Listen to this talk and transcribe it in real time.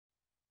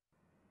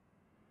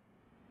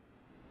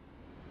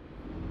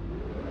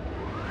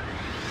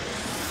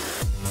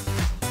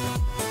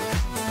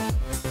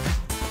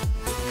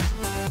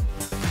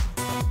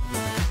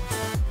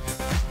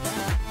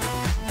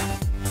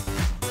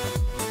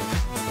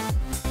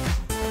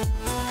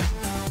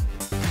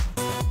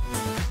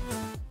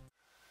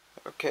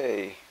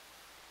Okay,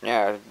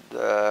 now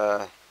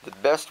the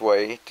best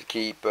way to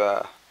keep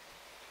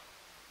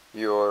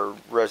your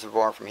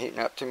reservoir from heating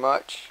up too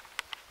much,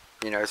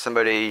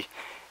 somebody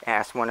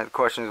asked, one of the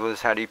questions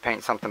was, how do you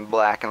paint something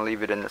black and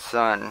leave it in the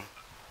sun?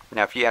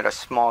 Now if you had a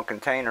small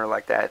container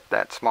like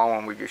that small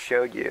one we just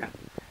showed you,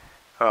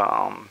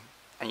 and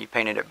you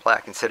painted it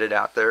black and set it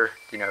out there,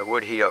 it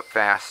would heat up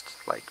fast,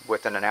 like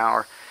within an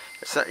hour.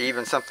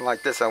 Even something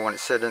like this, I want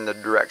to sit in the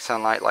direct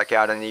sunlight, like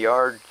out in the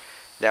yard.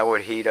 That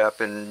would heat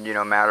up in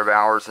a matter of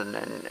hours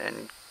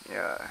and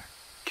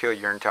kill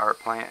your entire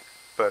plant.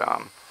 But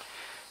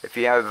if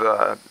you have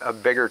a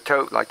bigger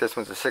tote, like this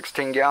one's a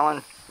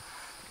 16-gallon,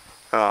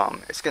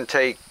 it's going to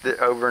take,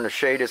 over in the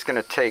shade, it's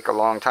going to take a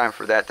long time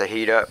for that to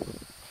heat up.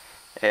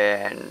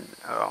 And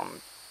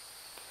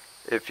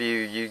if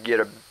you get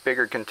a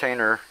bigger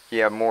container,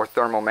 you have more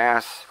thermal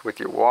mass with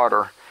your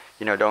water.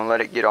 Don't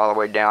let it get all the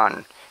way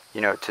down,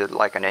 to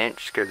like an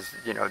inch, because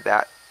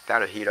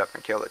that'll heat up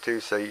and kill it too.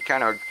 So you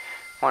kind of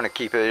want to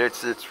keep it.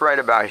 It's right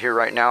about here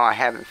right now. I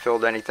haven't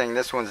filled anything.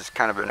 This one's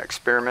kind of an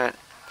experiment.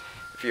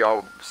 If you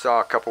all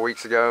saw a couple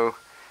weeks ago,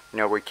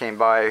 we came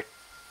by,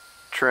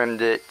 trimmed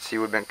it. See,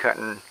 we've been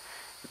cutting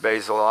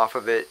basil off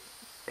of it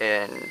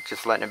and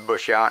just letting it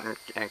bush out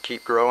and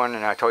keep growing.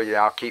 And I told you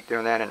I'll keep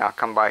doing that, and I'll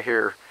come by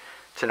here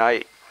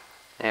tonight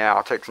and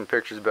I'll take some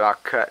pictures, but I'll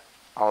cut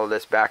all of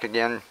this back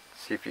again.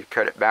 See if you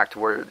cut it back to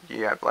where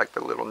you have like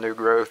the little new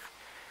growth,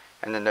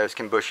 and then those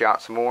can bush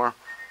out some more.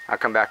 I'll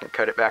come back and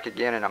cut it back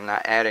again, and I'm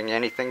not adding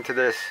anything to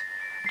this,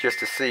 just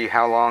to see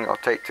how long it'll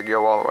take to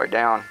go all the way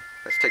down.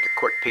 Let's take a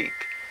quick peek.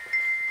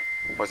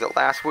 Was it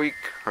last week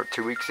or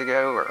 2 weeks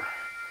ago, or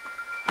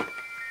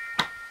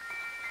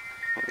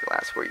maybe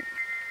last week?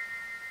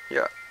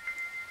 Yeah.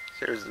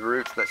 So there's the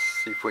roots. Let's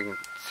see if we can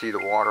see the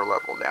water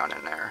level down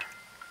in there.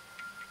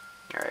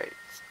 Alright.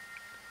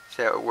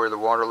 See where the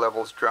water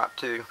levels drop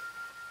to?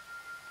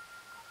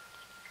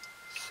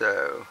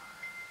 So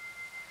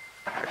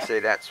I'd say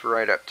that's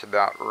right up to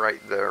about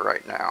right there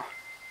right now.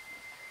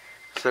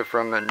 So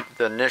from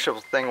the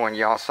initial thing when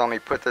y'all saw me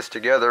put this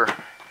together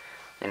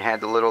and had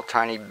the little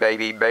tiny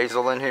baby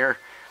basil in here,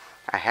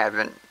 I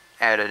haven't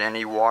added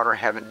any water,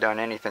 haven't done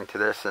anything to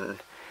this, and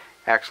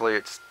actually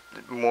it's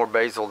more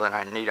basil than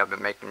I need. I've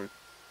been making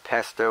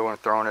pesto and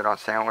throwing it on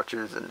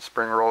sandwiches and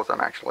spring rolls.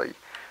 I'm actually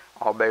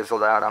all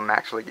basiled out. I'm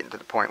actually getting to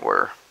the point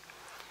where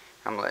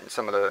I'm letting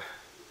some of the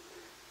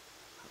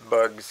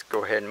bugs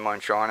go ahead and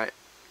munch on it.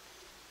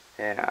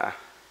 And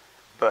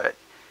but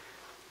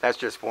that's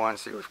just one.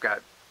 See, we've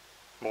got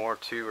more,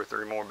 2 or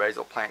 3 more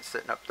basil plants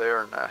sitting up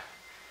there in the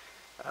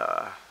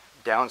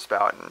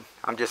downspout, and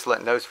I'm just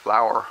letting those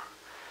flower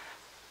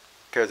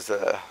because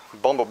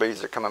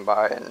bumblebees are coming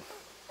by and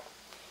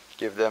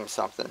give them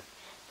something.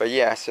 But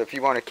yeah, so if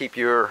you want to keep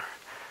your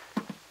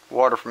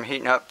water from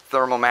heating up,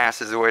 thermal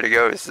mass is the way to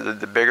go. So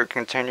the bigger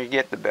container you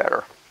get, the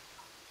better.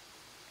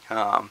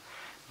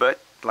 But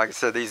like I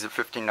said, these are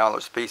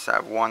 $15 a piece. I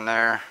have one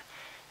there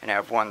and I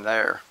have one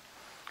there.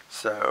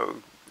 So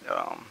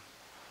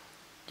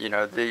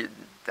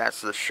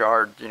that's the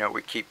shard.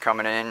 We keep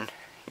coming in.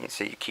 You can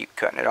see you keep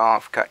cutting it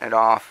off.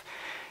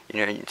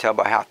 You can tell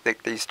by how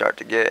thick these start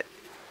to get.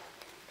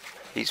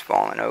 He's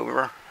falling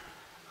over.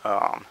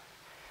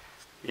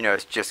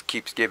 It just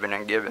keeps giving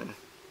and giving,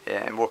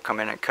 and we'll come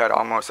in and cut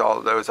almost all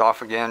of those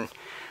off again.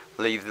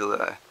 Leave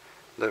the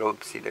little,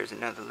 see, there's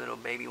another little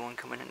baby one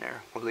coming in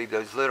there. We'll leave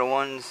those little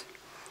ones.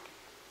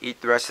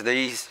 Eat the rest of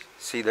these.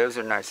 See, those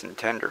are nice and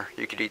tender.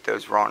 You could eat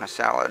those raw in a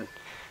salad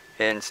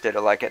instead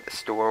of like at the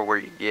store where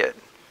you get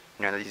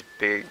these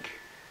big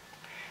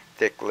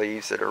thick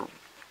leaves that are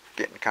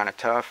getting kind of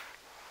tough.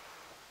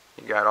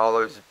 You got all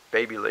those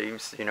baby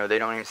leaves, they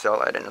don't even sell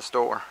that in the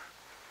store.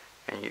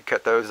 And you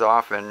cut those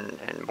off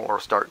and more will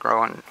start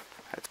growing.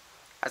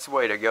 That's the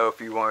way to go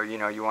if you want,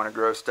 you want to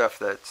grow stuff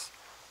that's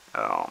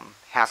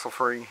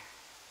hassle-free.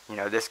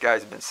 This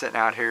guy's been sitting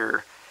out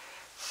here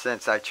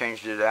since I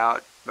changed it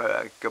out.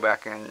 Go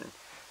back and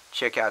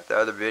check out the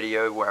other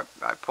video where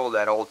I pulled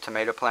that old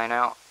tomato plant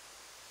out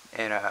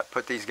and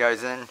put these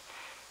guys in.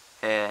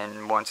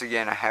 And once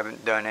again, I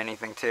haven't done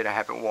anything to it. I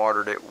haven't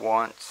watered it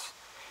once.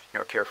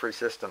 Carefree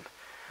system.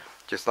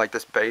 Just like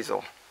this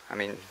basil. I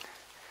mean,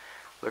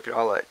 look at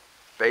all that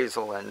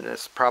basil, and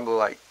it's probably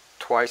like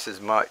twice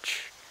as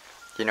much.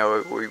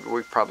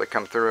 We've probably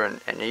come through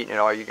and eaten it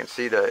all. You can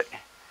see that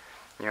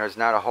there's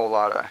not a whole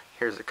lot of,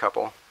 here's a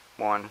couple,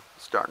 one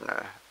starting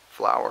to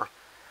flower,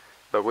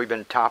 but we've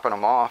been topping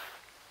them off.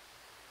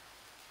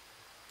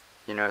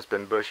 It's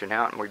been bushing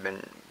out, and we've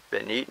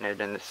been eating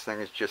it, and this thing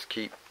is just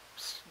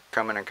keeps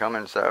coming and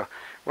coming. So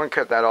we're gonna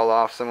cut that all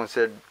off. Someone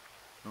said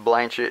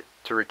blanch it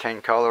to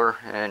retain color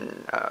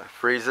and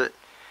freeze it.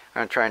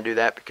 I'm gonna try and do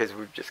that because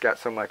we've just got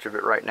so much of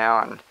it right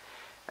now,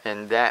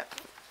 and that,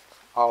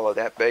 all of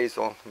that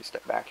basil, let me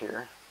step back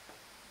here,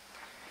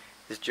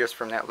 is just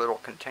from that little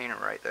container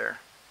right there.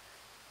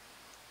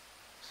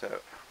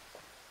 So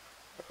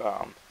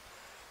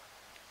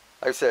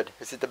like I said,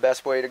 is it the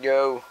best way to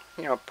go?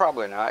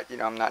 Probably not.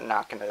 I'm not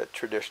knocking the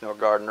traditional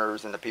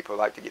gardeners and the people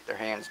who like to get their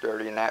hands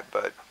dirty and that,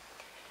 but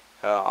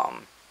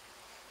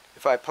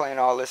if I plant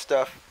all this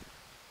stuff,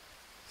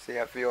 see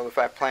I feel if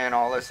I plant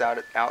all this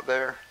out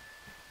there,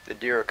 the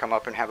deer will come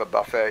up and have a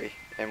buffet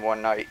in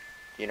one night.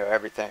 You know,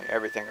 everything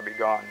will be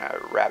gone.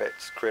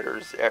 Rabbits,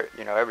 critters,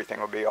 you know, everything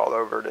will be all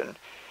over it. And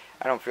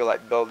I don't feel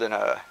like building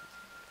a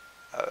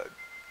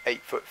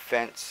 8-foot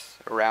fence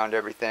around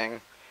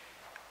everything.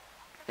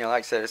 You know, like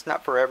I said, it's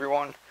not for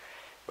everyone,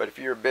 but if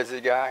you're a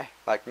busy guy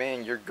like me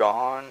and you're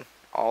gone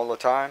all the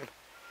time,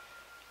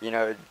 you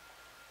know,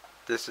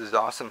 this is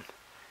awesome.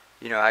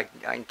 You know, I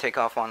can take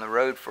off on the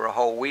road for a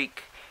whole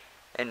week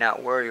and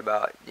not worry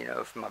about, you know,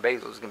 if my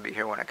basil is going to be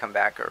here when I come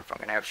back or if I'm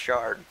going to have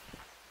shard.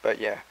 But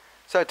yeah,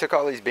 so I took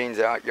all these beans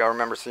out. Y'all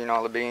remember seeing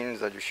all the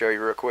beans? I'll just show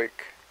you real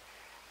quick.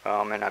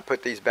 And I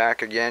put these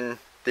back again.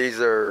 These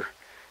are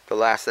the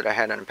last that I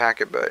had in the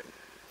packet, but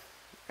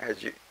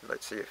as you,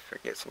 let's see if I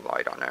get some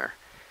light on there.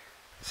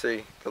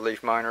 See the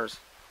leaf miners?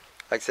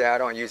 Like I say, I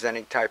don't use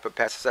any type of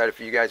pesticide.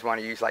 If you guys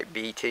want to use like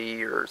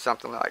BT or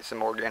something like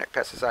some organic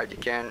pesticide, you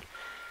can.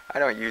 I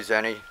don't use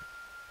any,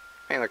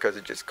 mainly because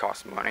it just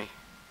costs money.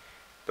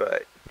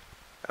 But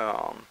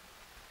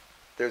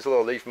there's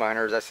little leaf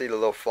miners. I see the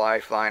little fly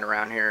flying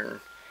around here,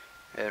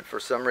 and for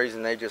some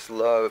reason they just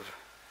love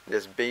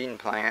this bean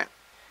plant.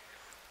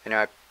 And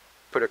I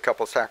put a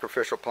couple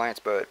sacrificial plants,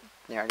 but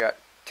you know, I got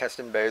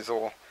testing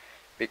basil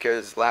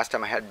because last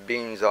time I had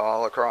beans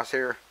all across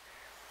here,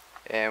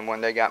 and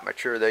when they got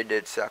mature they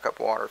did suck up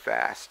water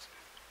fast.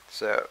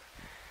 So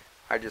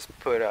I just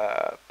put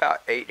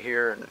about 8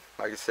 here, and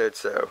like I said,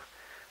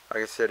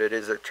 it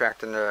is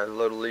attracting the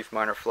little leaf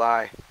miner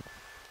fly.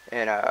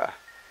 And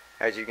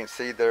as you can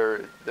see,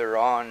 they're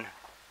on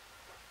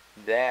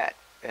that,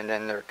 and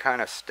then they're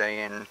kind of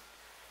staying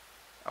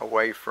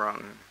away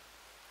from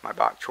my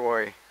bok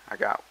choy. I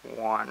got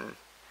one.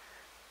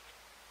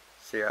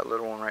 See that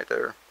little one right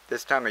there?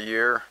 This time of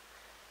year,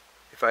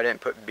 if I didn't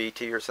put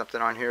BT or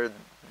something on here,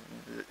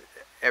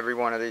 every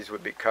one of these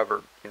would be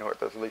covered, you know, with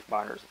those leaf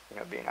miners, you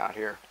know, being out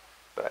here.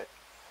 But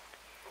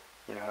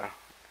you know,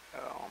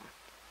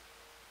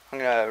 I'm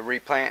gonna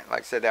replant,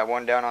 like I said, that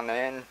one down on the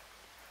end.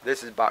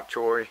 This is bok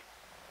choy,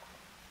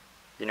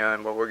 you know,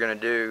 and what we're gonna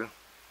do,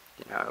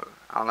 you know,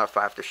 I don't know if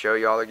I have to show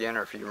y'all again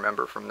or if you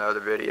remember from the other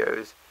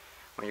videos,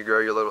 when you grow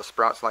your little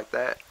sprouts like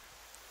that.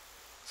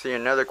 See,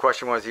 another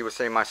question was, he was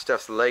saying my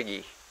stuff's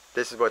leggy.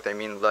 This is what they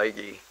mean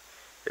leggy,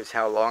 is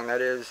how long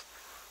that is.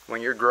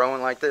 When you're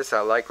growing like this, I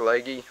like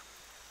leggy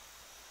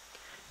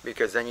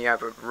because then you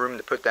have a room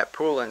to put that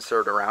pool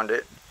insert around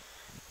it.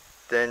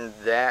 Then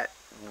that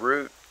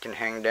root can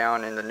hang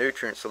down in the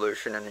nutrient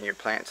solution and then your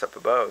plant's up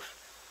above.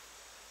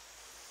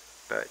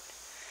 But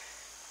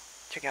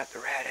check out the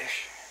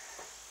radish.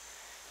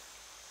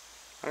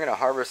 I'm going to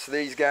harvest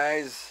these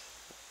guys,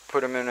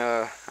 put them in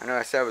a, I know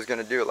I said I was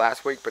going to do it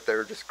last week, but they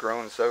were just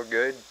growing so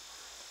good.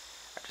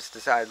 I just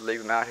decided to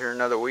leave them out here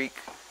another week.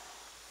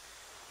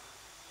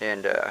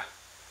 And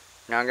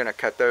now I'm going to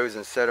cut those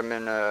and set them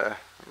in a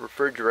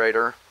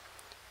refrigerator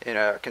in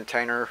a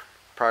container,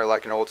 probably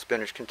like an old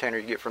spinach container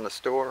you get from the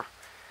store.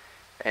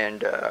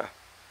 And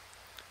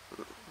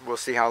we'll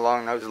see how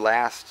long those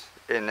last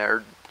in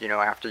there, you know,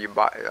 after you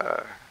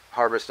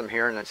harvest them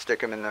here and then stick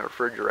them in the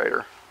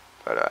refrigerator.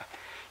 But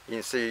you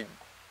can see,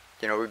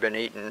 you know, we've been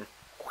eating,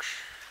 whoosh,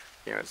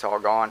 you know, it's all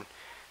gone.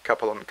 A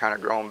couple of them kind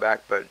of growing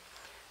back, but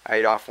I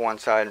ate off one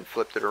side and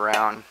flipped it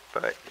around.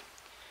 But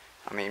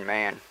I mean,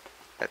 man,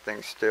 that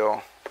thing's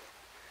still,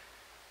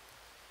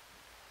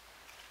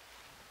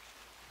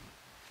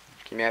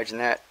 can you imagine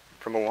that?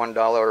 From a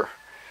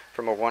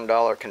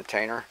 $1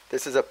 container.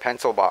 This is a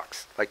pencil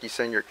box, like you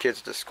send your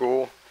kids to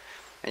school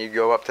and you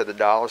go up to the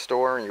dollar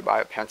store and you buy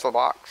a pencil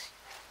box,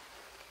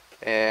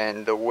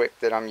 and the wick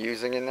that I'm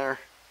using in there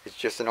is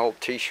just an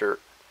old t-shirt,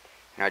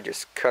 and I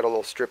just cut a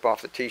little strip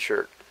off the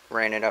t-shirt,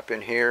 ran it up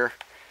in here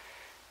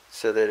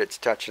so that it's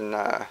touching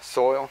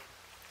soil.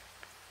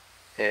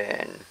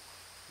 And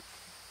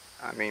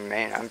I mean,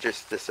 man, I'm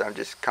just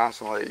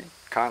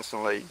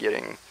constantly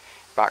getting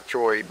bok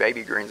choy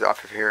baby greens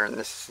off of here, and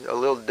this is a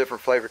little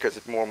different flavor because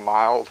it's more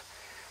mild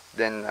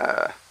than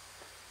the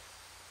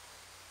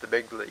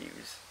big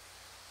leaves.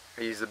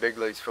 I use the big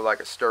leaves for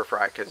like a stir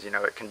fry because, you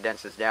know, it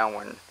condenses down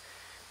when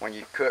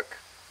you cook.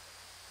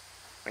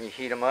 When you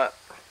heat them up,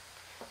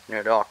 you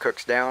know, it all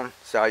cooks down.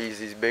 So I use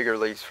these bigger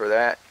leaves for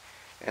that,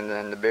 and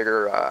then the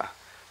bigger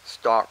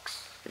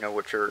stalks, you know,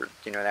 which are,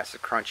 you know, that's the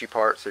crunchy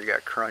part. So you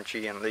got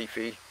crunchy and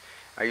leafy.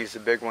 I use the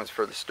big ones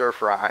for the stir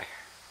fry.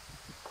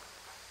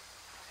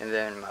 And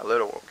then my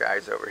little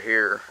guys over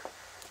here,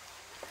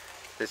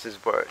 this is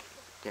what,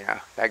 you know,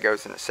 that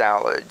goes in the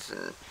salads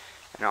and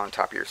on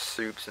top of your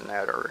soups and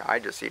that, or I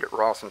just eat it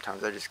raw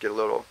sometimes. I just get a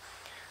little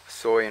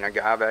soy and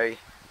agave,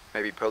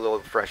 maybe put a little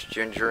fresh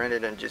ginger in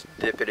it and just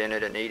dip it in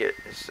it and eat it.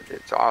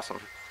 It's awesome.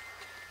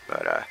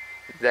 But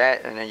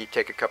that, and then you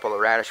take a couple of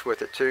radish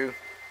with it too.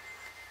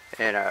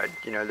 And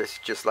you know, this is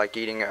just like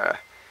eating a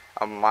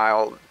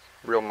mild,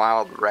 real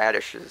mild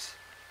radishes.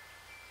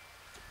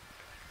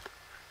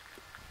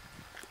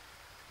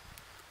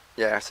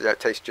 Yeah, so that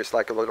tastes just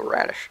like a little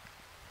radish.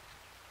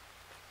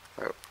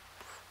 So,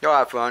 y'all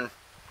have fun.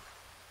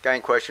 Got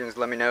any questions,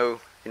 let me know.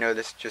 You know,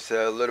 this is just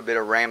a little bit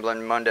of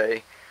rambling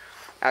Monday.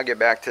 I'll get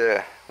back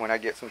to when I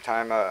get some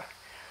time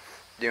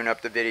doing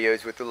up the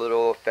videos with the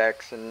little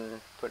effects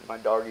and putting my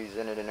doggies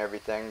in it and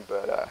everything,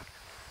 but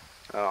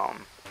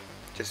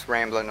just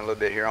rambling a little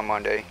bit here on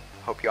Monday.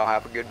 Hope y'all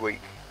have a good week.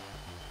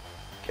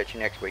 Catch you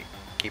next week.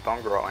 Keep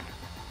on growing.